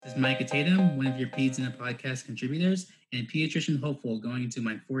is Micah Tatum, one of your Peds in the Podcast contributors and pediatrician hopeful going into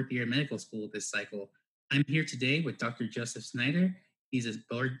my fourth year of medical school this cycle. I'm here today with Dr. Joseph Snyder. He's a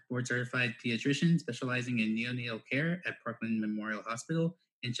board certified pediatrician specializing in neonatal care at Parkland Memorial Hospital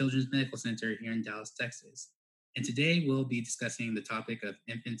and Children's Medical Center here in Dallas, Texas. And today we'll be discussing the topic of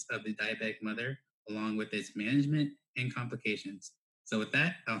infants of the diabetic mother, along with its management and complications. So with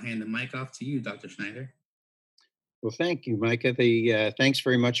that, I'll hand the mic off to you, Dr. Snyder. Well, thank you, Micah. Thanks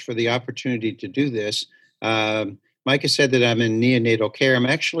very much for the opportunity to do this. Micah said that I'm in neonatal care. I'm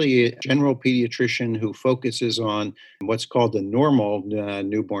actually a general pediatrician who focuses on what's called the normal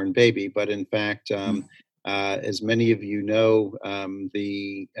newborn baby. But in fact, as many of you know,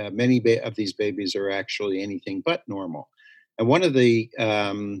 many of these babies are actually anything but normal. And one of the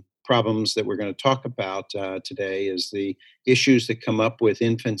problems that we're going to talk about today is the issues that come up with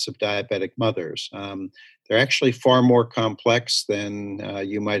infants of diabetic mothers. They're actually far more complex than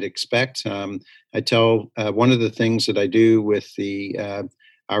you might expect. I tell one of the things that I do with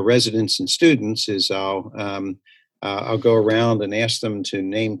our residents and students is I'll go around and ask them to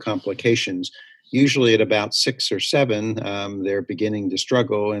name complications. Usually at about 6 or 7, they're beginning to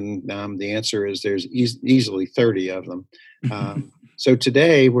struggle, and the answer is there's easily 30 of them. So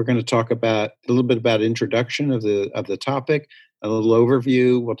today we're going to talk about a little bit about introduction of the topic, a little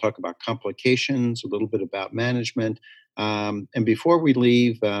overview. We'll talk about complications, a little bit about management. And before we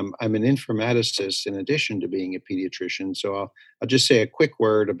leave, I'm an informaticist in addition to being a pediatrician. So I'll just say a quick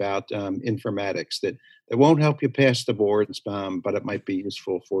word about informatics that won't help you pass the boards, but it might be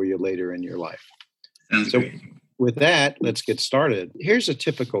useful for you later in your life. Sounds great. With that, let's get started. Here's a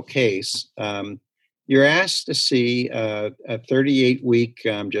typical case. You're asked to see a 38-week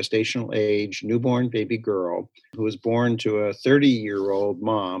gestational age newborn baby girl who was born to a 30-year-old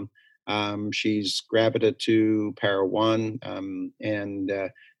mom. She's gravida 2, para 1, and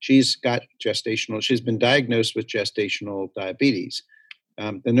she's been diagnosed with gestational diabetes.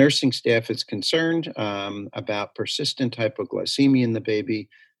 The nursing staff is concerned about persistent hypoglycemia in the baby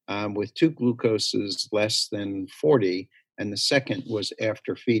with 2 glucoses less than 40, and the second was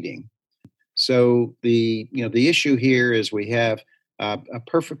after feeding. So the issue here is we have a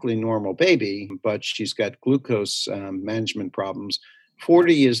perfectly normal baby, but she's got glucose management problems.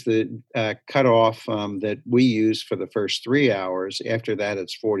 40 is the cutoff that we use for the first 3 hours. After that,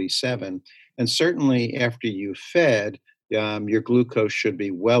 it's 47. And certainly after you fed, your glucose should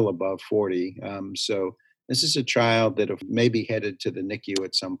be well above 40. So this is a child that may be headed to the NICU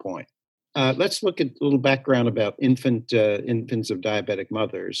at some point. Let's look at a little background about infants of diabetic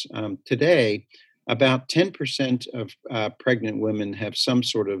mothers. Today, about 10% of pregnant women have some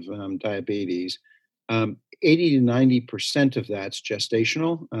sort of diabetes. 80 to 90% of that's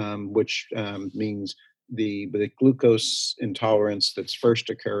gestational, which means the glucose intolerance that's first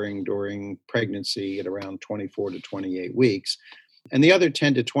occurring during pregnancy at around 24 to 28 weeks. And the other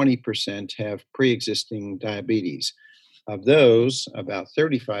 10 to 20% have pre-existing diabetes. Of those, about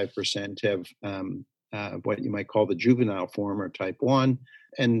 35% have what you might call the juvenile form or type 1,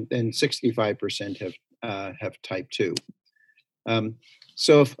 and 65% have type 2.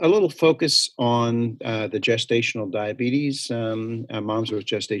 So a little focus on the gestational diabetes, moms with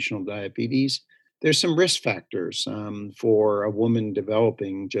gestational diabetes. There's some risk factors for a woman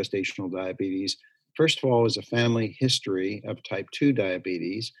developing gestational diabetes. First of all, is a family history of type 2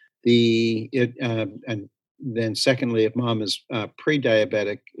 diabetes. And then secondly, if mom is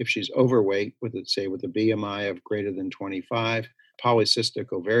pre-diabetic, if she's overweight with a BMI of greater than 25,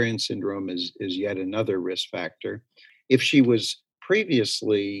 polycystic ovarian syndrome is yet another risk factor. If she was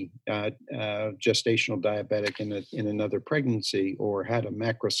previously gestational diabetic in another pregnancy or had a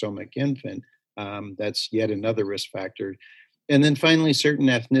macrosomic infant, that's yet another risk factor. And then finally, certain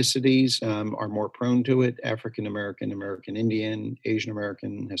ethnicities are more prone to it: African American, American Indian, Asian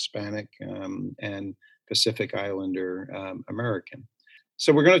American, Hispanic, and Pacific Islander American.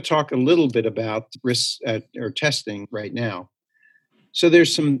 So we're going to talk a little bit about risk or testing right now. So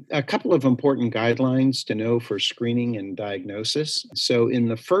there's a couple of important guidelines to know for screening and diagnosis. So in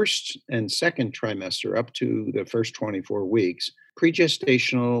the first and second trimester, up to the first 24 weeks,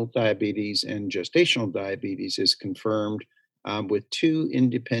 pregestational diabetes and gestational diabetes is confirmed with 2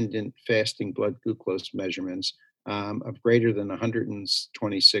 independent fasting blood glucose measurements of greater than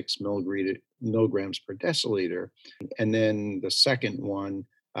 126 milligrams per deciliter, and then the second one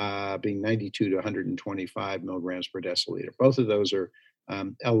being 92 to 125 milligrams per deciliter. Both of those are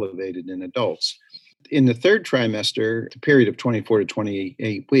elevated in adults. In the third trimester, the period of 24 to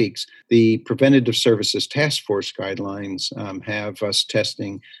 28 weeks, the Preventative Services Task Force guidelines have us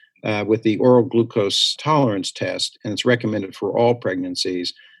testing with the oral glucose tolerance test, and it's recommended for all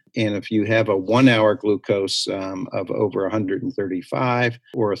pregnancies. And if you have a 1 hour glucose of over 135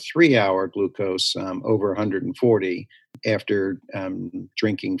 or a 3 hour glucose over 140 after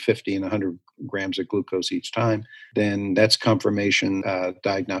drinking 50 and 100 grams of glucose each time, then that's confirmation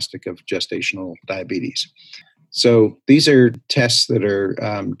diagnostic of gestational diabetes. So these are tests that are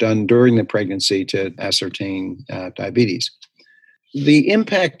done during the pregnancy to ascertain diabetes. The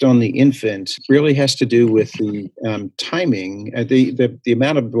impact on the infant really has to do with the timing. The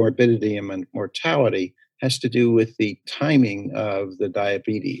amount of morbidity and mortality has to do with the timing of the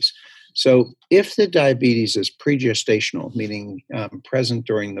diabetes. So if the diabetes is pregestational, meaning present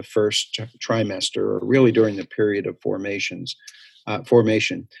during the first trimester or really during the period of formation,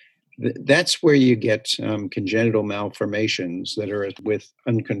 that's where you get congenital malformations that are with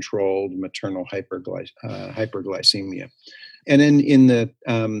uncontrolled maternal hyperglycemia. And in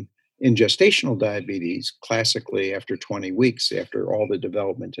gestational diabetes, classically after 20 weeks, after all the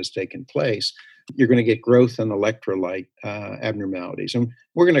development has taken place, you're going to get growth and electrolyte abnormalities. And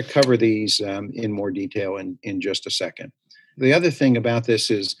we're going to cover these in more detail in just a second. The other thing about this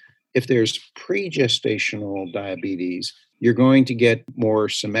is if there's pregestational diabetes, you're going to get more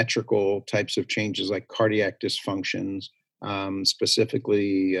symmetrical types of changes like cardiac dysfunctions.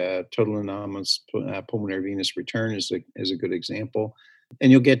 Specifically, total anomalous pulmonary venous return is a good example.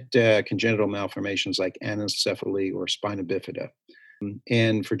 And you'll get congenital malformations like anencephaly or spina bifida.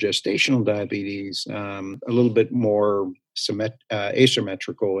 And for gestational diabetes, a little bit more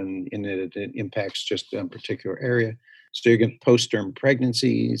asymmetrical in that it impacts just a particular area. So you're going to post-term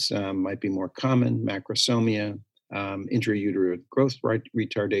pregnancies might be more common, macrosomia, intrauterine growth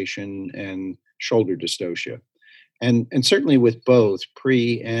retardation, and shoulder dystocia. And certainly with both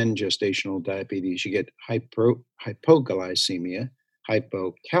pre and gestational diabetes, you get hypoglycemia,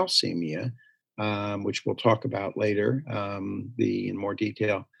 hypocalcemia, which we'll talk about later in more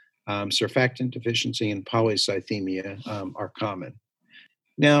detail. Surfactant deficiency and polycythemia are common.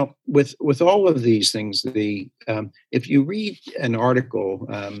 Now, with all of these things, if you read an article,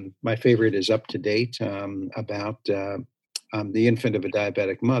 my favorite is Up to Date about the infant of a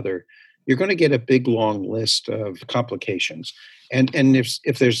diabetic mother, you're going to get a big long list of complications. And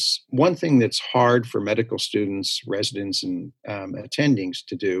if there's one thing that's hard for medical students, residents, and attendings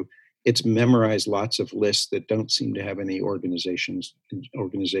to do, it's memorize lots of lists that don't seem to have any organization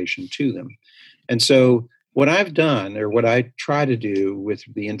to them. And so what I've done, or what I try to do with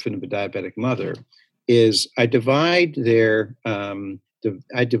the infant of a diabetic mother, is I divide the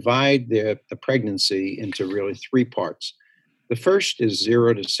pregnancy into really three parts. The first is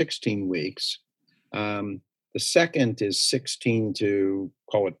 0 to 16 weeks. The second is 16 to,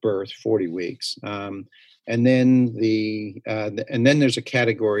 call it birth, 40 weeks. And then there's a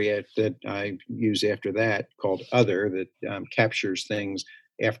category that I use after that called other that captures things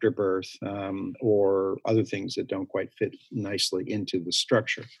after birth or other things that don't quite fit nicely into the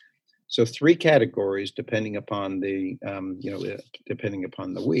structure. So three categories depending upon the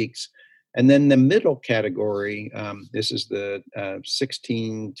weeks. And then the middle category, this is the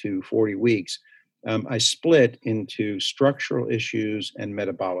 16 to 40 weeks, I split into structural issues and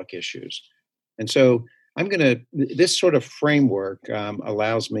metabolic issues. And so this sort of framework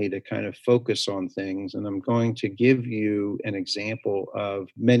allows me to kind of focus on things, and I'm going to give you an example of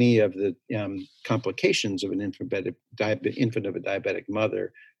many of the complications of an infant of a diabetic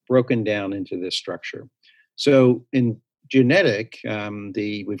mother broken down into this structure. So in genetic,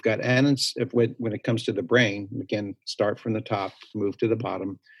 we've got when it comes to the brain, again, start from the top, move to the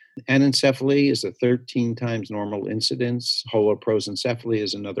bottom. Anencephaly is a 13 times normal incidence. Holoprosencephaly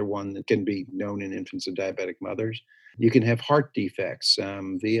is another one that can be known in infants of diabetic mothers. You can have heart defects,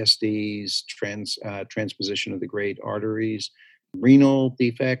 VSDs, transposition of the great arteries, renal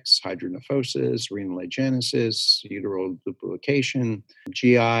defects, hydronephrosis, renal agenesis, uteral duplication,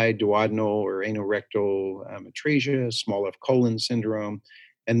 GI, duodenal or anorectal atresia, small f colon syndrome,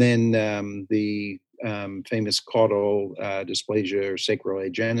 and then the famous caudal dysplasia or sacral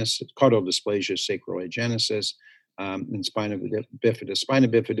agenesis, caudal dysplasia, sacral agenesis, and spina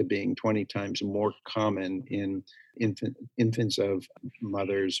bifida being 20 times more common in infants of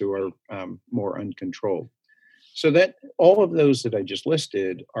mothers who are more uncontrolled. So that all of those that I just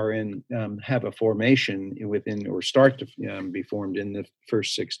listed are have a formation within or start to be formed in the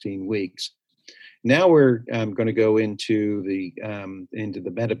first 16 weeks. Now we're going to go into the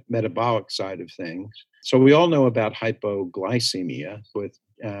metabolic side of things. So we all know about hypoglycemia with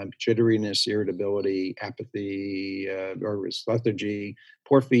jitteriness, irritability, apathy, or lethargy,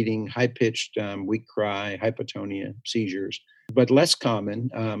 poor feeding, high-pitched, weak cry, hypotonia, seizures. But less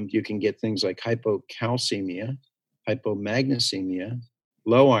common, you can get things like hypocalcemia, hypomagnesemia,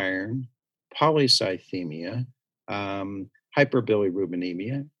 low iron, polycythemia,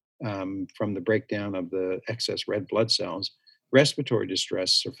 hyperbilirubinemia from the breakdown of the excess red blood cells, respiratory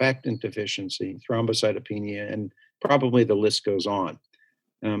distress, surfactant deficiency, thrombocytopenia, and probably the list goes on.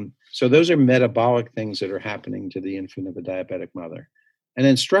 So those are metabolic things that are happening to the infant of a diabetic mother. And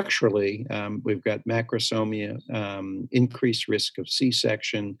then structurally, we've got macrosomia, increased risk of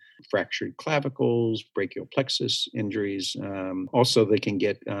C-section, fractured clavicles, brachial plexus injuries. Also, they can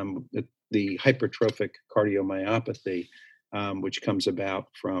get the hypertrophic cardiomyopathy, which comes about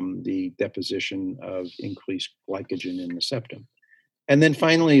from the deposition of increased glycogen in the septum. And then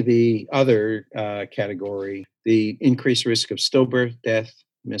finally, the other category, the increased risk of stillbirth, death,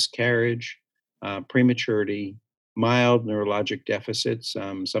 miscarriage, prematurity, mild neurologic deficits.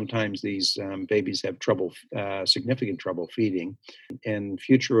 Sometimes these babies have trouble, significant trouble feeding, and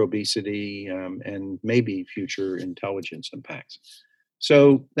future obesity, and maybe future intelligence impacts.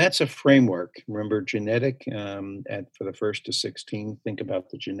 So that's a framework. Remember, genetic for the first to 16, think about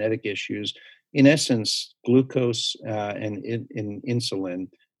the genetic issues. In essence, glucose and insulin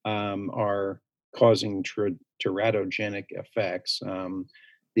are causing teratogenic effects.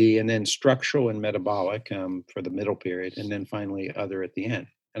 And then structural and metabolic for the middle period, and then finally other at the end.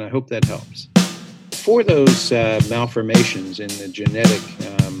 And I hope that helps. For those malformations in the genetic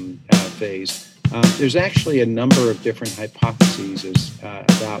phase, there's actually a number of different hypotheses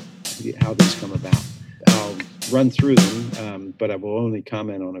about how these come about. I'll run through them, but I will only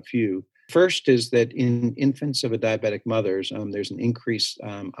comment on a few. First is that in infants of a diabetic mothers, there's an increased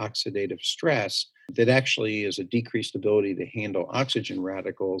oxidative stress that actually is a decreased ability to handle oxygen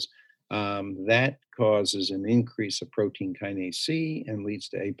radicals. That causes an increase of protein kinase C and leads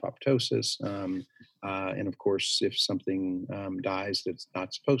to apoptosis. And of course, if something dies that's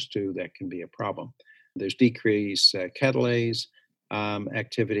not supposed to, that can be a problem. There's decreased catalase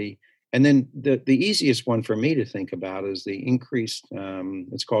activity. And then the easiest one for me to think about is the increased,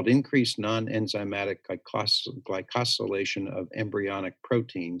 it's called increased non-enzymatic glycosylation of embryonic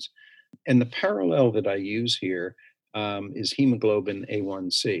proteins. And the parallel that I use here is hemoglobin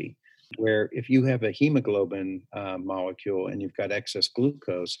A1C, where if you have a hemoglobin molecule and you've got excess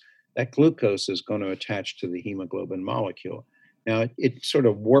glucose, that glucose is going to attach to the hemoglobin molecule. Now, it sort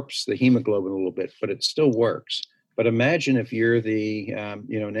of warps the hemoglobin a little bit, but it still works. But imagine if you're the,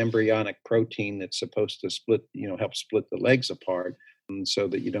 an embryonic protein that's supposed to split, help split the legs apart so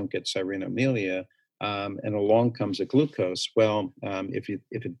that you don't get cyrinomylia, and along comes a glucose. Well, if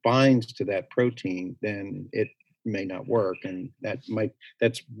it binds to that protein, then it may not work, and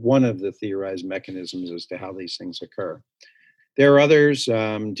that's one of the theorized mechanisms as to how these things occur. There are others,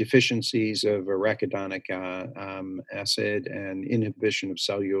 deficiencies of arachidonic acid and inhibition of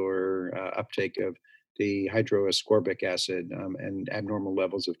cellular uptake of the hydroascorbic acid and abnormal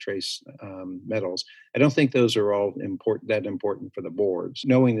levels of trace metals. I don't think those are all important for the boards,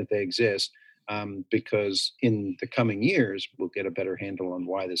 knowing that they exist, because in the coming years, we'll get a better handle on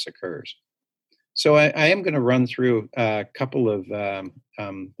why this occurs. So I am going to run through a couple of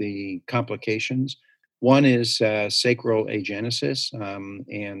the complications. One is sacral agenesis,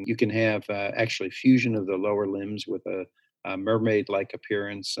 and you can have actually fusion of the lower limbs with a mermaid-like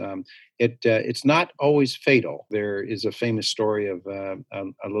appearance. It's not always fatal. There is a famous story of a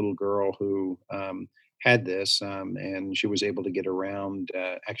little girl who had this, and she was able to get around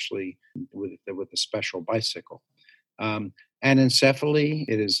actually with a special bicycle. Anencephaly,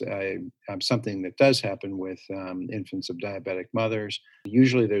 it is something that does happen with infants of diabetic mothers.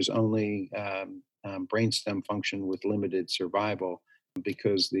 Usually there's only brainstem function with limited survival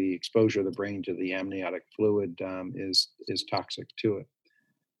because the exposure of the brain to the amniotic fluid is toxic to it.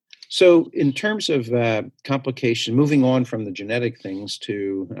 So in terms of complication, moving on from the genetic things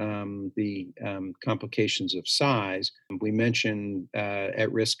to the complications of size, we mentioned at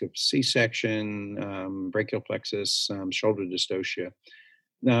risk of C-section, brachial plexus, shoulder dystocia.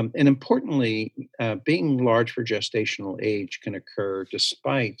 And importantly, being large for gestational age can occur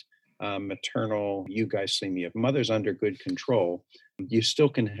despite maternal euglycemia. If mother's under good control, you still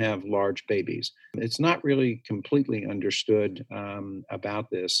can have large babies. It's not really completely understood about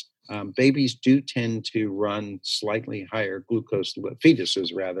this. Babies do tend to run slightly higher glucose,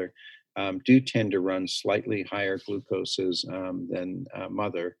 fetuses rather, do tend to run slightly higher glucoses than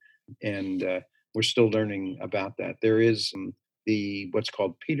mother. And we're still learning about that. There is what's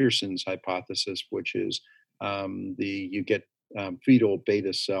called Peterson's hypothesis, which is you get fetal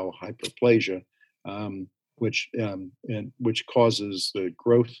beta cell hyperplasia, which causes the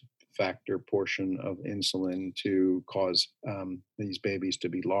growth factor portion of insulin to cause these babies to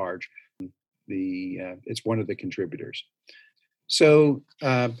be large. It's one of the contributors. So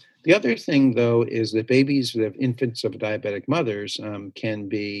the other thing, though, is that babies that have infants of diabetic mothers can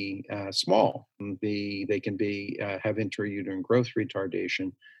be small. They can be have intrauterine growth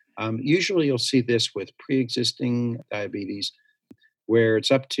retardation. Usually, you'll see this with pre-existing diabetes, where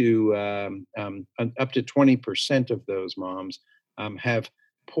it's up to 20% of those moms have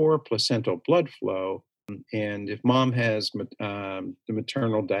poor placental blood flow. And if mom has the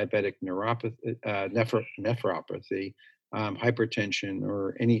maternal diabetic nephropathy, hypertension,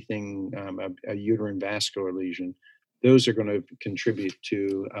 or anything, a uterine vascular lesion, those are going to contribute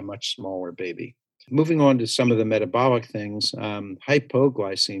to a much smaller baby. Moving on to some of the metabolic things,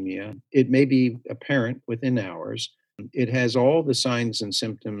 hypoglycemia, it may be apparent within hours. It has all the signs and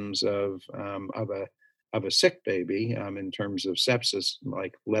symptoms of a sick baby in terms of sepsis,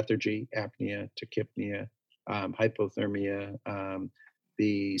 like lethargy, apnea, tachypnea, hypothermia,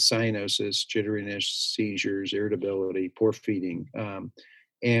 the cyanosis, jitteriness, seizures, irritability, poor feeding.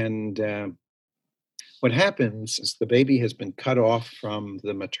 And what happens is the baby has been cut off from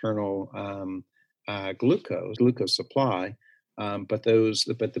the maternal glucose supply, but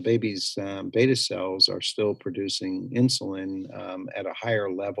the baby's beta cells are still producing insulin at a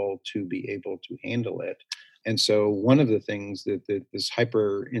higher level to be able to handle it. And so one of the things that this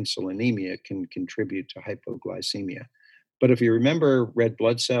hyperinsulinemia can contribute to hypoglycemia. But if you remember red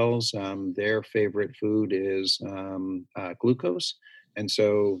blood cells, their favorite food is glucose. And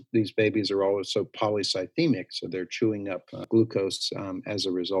so these babies are also polycythemic, so they're chewing up glucose as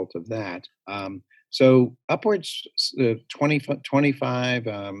a result of that. So upwards 25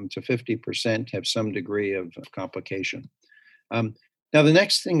 to 50% have some degree of complication. Now, the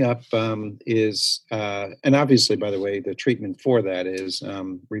next thing up is, and obviously, by the way, the treatment for that is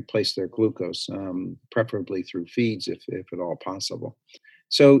replace their glucose, preferably through feeds if at all possible.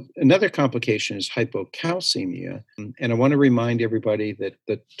 So another complication is hypocalcemia. And I want to remind everybody that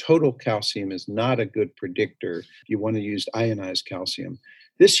the total calcium is not a good predictor. You want to use ionized calcium.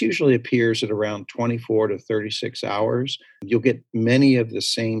 This usually appears at around 24 to 36 hours. You'll get many of the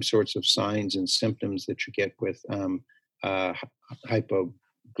same sorts of signs and symptoms that you get with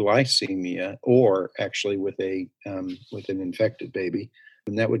hypoglycemia, or actually with an infected baby.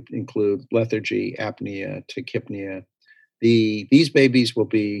 And that would include lethargy, apnea, tachypnea. These babies will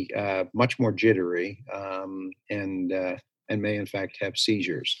be much more jittery and may in fact have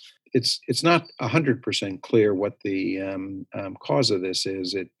seizures. It's not 100% clear what the cause of this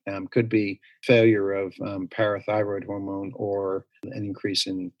is. It could be failure of parathyroid hormone or an increase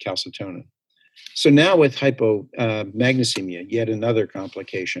in calcitonin. So now with hypomagnesemia, yet another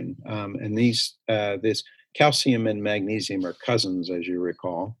complication, and this calcium and magnesium are cousins, as you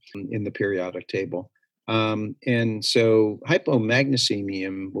recall, in the periodic table. And so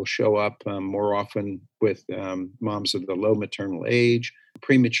hypomagnesemia will show up more often with moms of the low maternal age,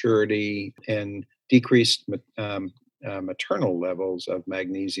 prematurity, and decreased maternal levels of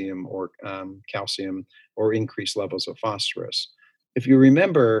magnesium or calcium, or increased levels of phosphorus. If you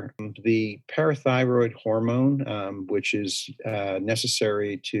remember, the parathyroid hormone, which is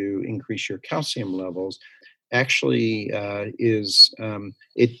necessary to increase your calcium levels, actually there's a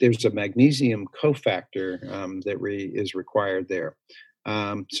magnesium cofactor that is required there.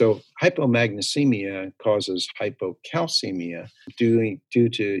 So hypomagnesemia causes hypocalcemia due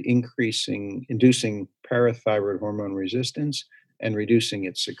to inducing parathyroid hormone resistance and reducing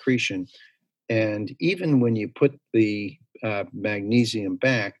its secretion. And even when you put the magnesium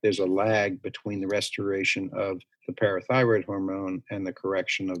back, there's a lag between the restoration of the parathyroid hormone and the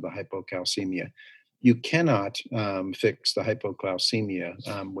correction of the hypocalcemia. You cannot fix the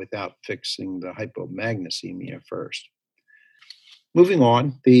hypocalcemia without fixing the hypomagnesemia first. Moving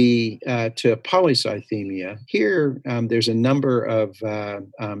on to polycythemia. Here, there's a number of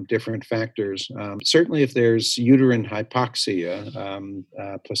different factors. Certainly, if there's uterine hypoxia,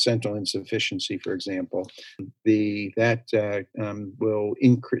 placental insufficiency, for example, that will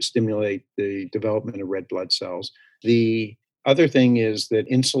stimulate the development of red blood cells. The other thing is that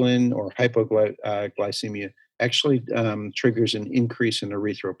insulin or hypoglycemia actually triggers an increase in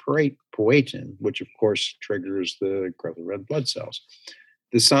erythropoietin, which of course triggers the growth of red blood cells.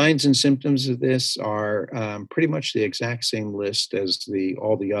 The signs and symptoms of this are pretty much the exact same list as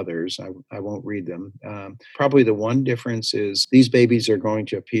all the others. I won't read them. Probably the one difference is these babies are going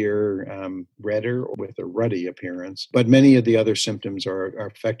to appear redder with a ruddy appearance, but many of the other symptoms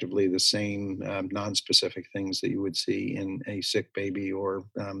are effectively the same nonspecific things that you would see in a sick baby or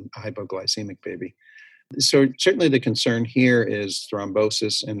a hypoglycemic baby. So certainly the concern here is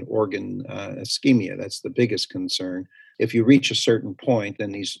thrombosis and organ ischemia. That's the biggest concern. If you reach a certain point,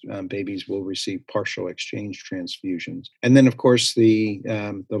 then these babies will receive partial exchange transfusions. And then, of course, the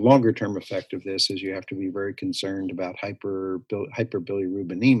longer term effect of this is you have to be very concerned about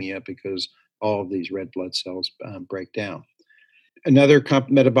hyperbilirubinemia because all of these red blood cells break down. Another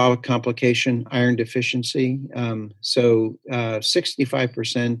metabolic complication, iron deficiency.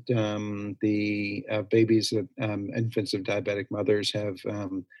 65% the babies, infants of diabetic mothers have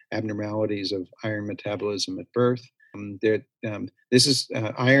abnormalities of iron metabolism at birth.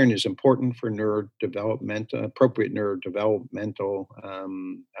 Iron is important for appropriate neurodevelopmental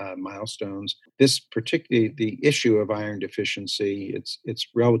milestones. This particularly the issue of iron deficiency, it's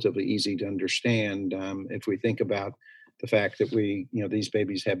relatively easy to understand if we think about the fact that these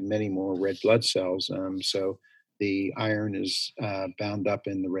babies have many more red blood cells. So the iron is bound up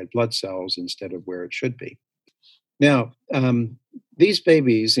in the red blood cells instead of where it should be. Now, these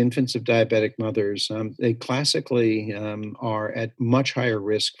babies, infants of diabetic mothers, they classically are at much higher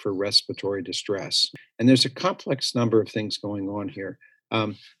risk for respiratory distress. And there's a complex number of things going on here.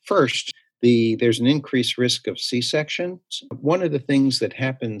 First, there's an increased risk of C-sections. One of the things that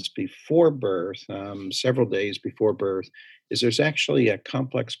happens before birth, several days before birth, is there's actually a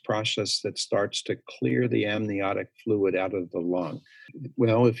complex process that starts to clear the amniotic fluid out of the lung.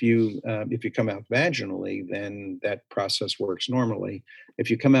 Well, if you come out vaginally, then that process works normally. If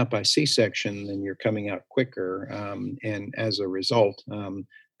you come out by C-section, then you're coming out quicker, and as a result,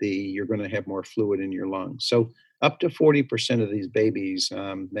 you're going to have more fluid in your lungs. So up to 40% of these babies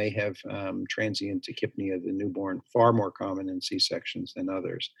may have transient tachypnea of the newborn, far more common in C-sections than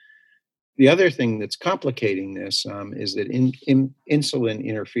others. The other thing that's complicating this is that insulin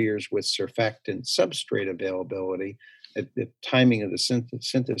interferes with surfactant substrate availability, the timing of the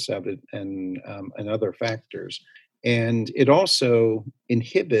synthesis of it, and other factors. And it also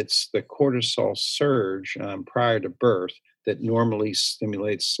inhibits the cortisol surge prior to birth that normally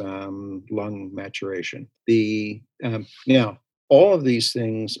stimulates lung maturation. Now, all of these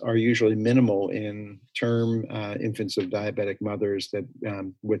things are usually minimal in term infants of diabetic mothers that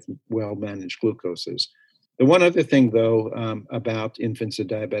with well-managed glucoses. The one other thing, though, about infants of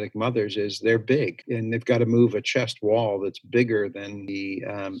diabetic mothers is they're big, and they've got to move a chest wall that's bigger than the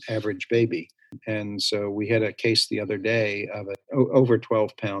average baby. And so we had a case the other day of an over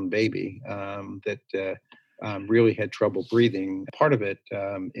 12-pound baby that really had trouble breathing. Part of it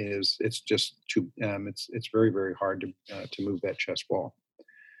is it's just it's very, very hard to move that chest wall.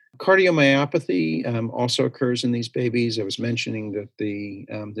 Cardiomyopathy also occurs in these babies. I was mentioning that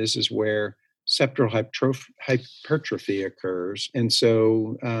this is where septal hypertrophy occurs. And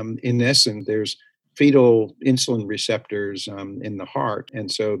so in essence, there's fetal insulin receptors in the heart.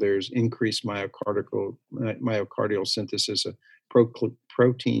 And so there's increased myocardial synthesis of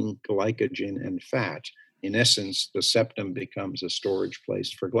protein, glycogen, and fat. In essence, the septum becomes a storage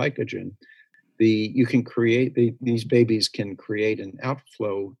place for glycogen. These babies can create an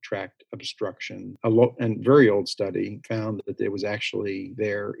outflow tract obstruction. And very old study found that it was actually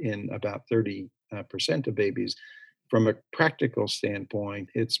there in about 30% of babies. From a practical standpoint,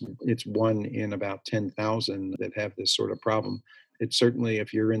 it's 1 in about 10,000 that have this sort of problem. It's certainly,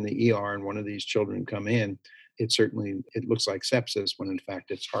 if you're in the ER and one of these children come in, it looks like sepsis when in fact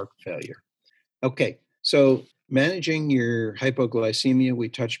it's heart failure. Okay, so managing your hypoglycemia, we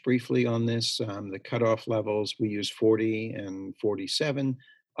touched briefly on this. The cutoff levels, we use 40 and 47.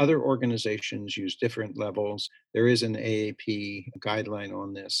 Other organizations use different levels. There is an AAP guideline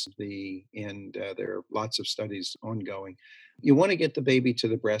on this, and there are lots of studies ongoing. You want to get the baby to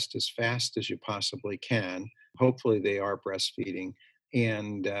the breast as fast as you possibly can. Hopefully they are breastfeeding.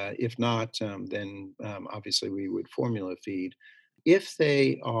 And if not, then obviously we would formula feed. If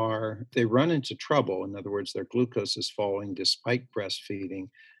they run into trouble, in other words, their glucose is falling despite breastfeeding,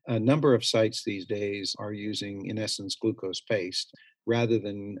 a number of sites these days are using, in essence, glucose paste rather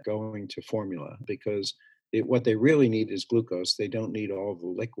than going to formula, because what they really need is glucose. They don't need all the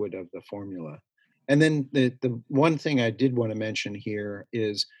liquid of the formula. And then the one thing I did want to mention here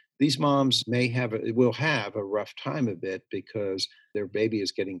is these moms will have a rough time of it because their baby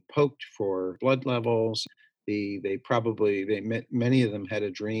is getting poked for blood levels. Many of them had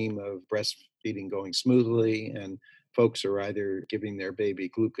a dream of breastfeeding going smoothly, and folks are either giving their baby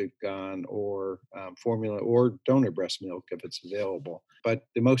glucagon or formula or donor breast milk if it's available. But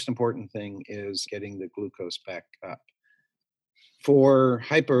the most important thing is getting the glucose back up. For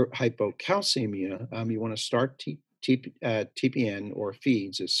hypocalcemia, you want to start TPN or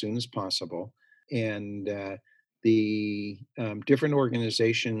feeds as soon as possible. And the different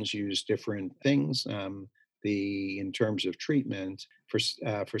organizations use different things. in terms of treatment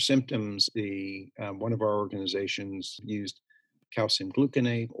for symptoms, one of our organizations used calcium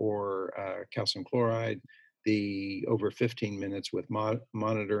gluconate or calcium chloride, the over 15 minutes with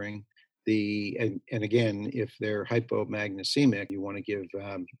monitoring. And again, if they're hypomagnesemic, you want to give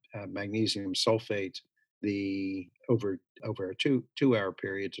magnesium sulfate the over a two hour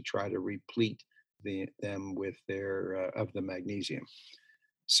period to try to replete them with their of the magnesium.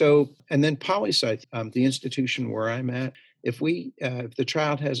 So, and then Polycyth, the institution where I'm at, if the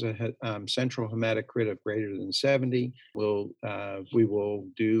child has a central hematocrit of greater than 70, we will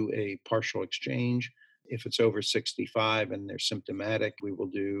do a partial exchange. If it's over 65 and they're symptomatic, we'll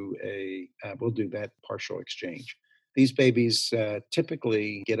do that partial exchange. These babies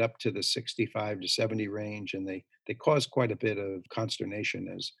typically get up to the 65 to 70 range, and they cause quite a bit of consternation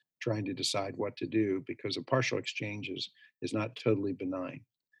as trying to decide what to do, because a partial exchange is not totally benign.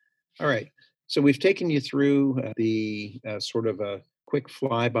 All right. So we've taken you through the sort of a quick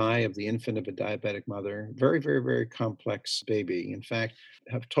flyby of the infant of a diabetic mother. Very, very, very complex baby. In fact,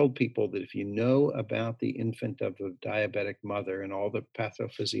 I've told people that if you know about the infant of a diabetic mother and all the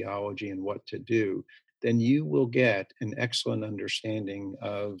pathophysiology and what to do, then you will get an excellent understanding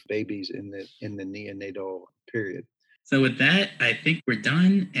of babies in the neonatal period. So with that, I think we're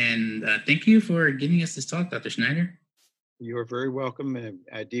done. And thank you for giving us this talk, Dr. Schneider. You are very welcome, and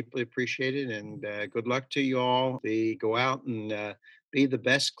I deeply appreciate it. And good luck to you all. Go out and be the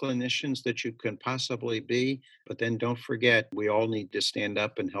best clinicians that you can possibly be. But then don't forget, we all need to stand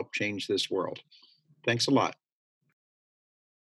up and help change this world. Thanks a lot.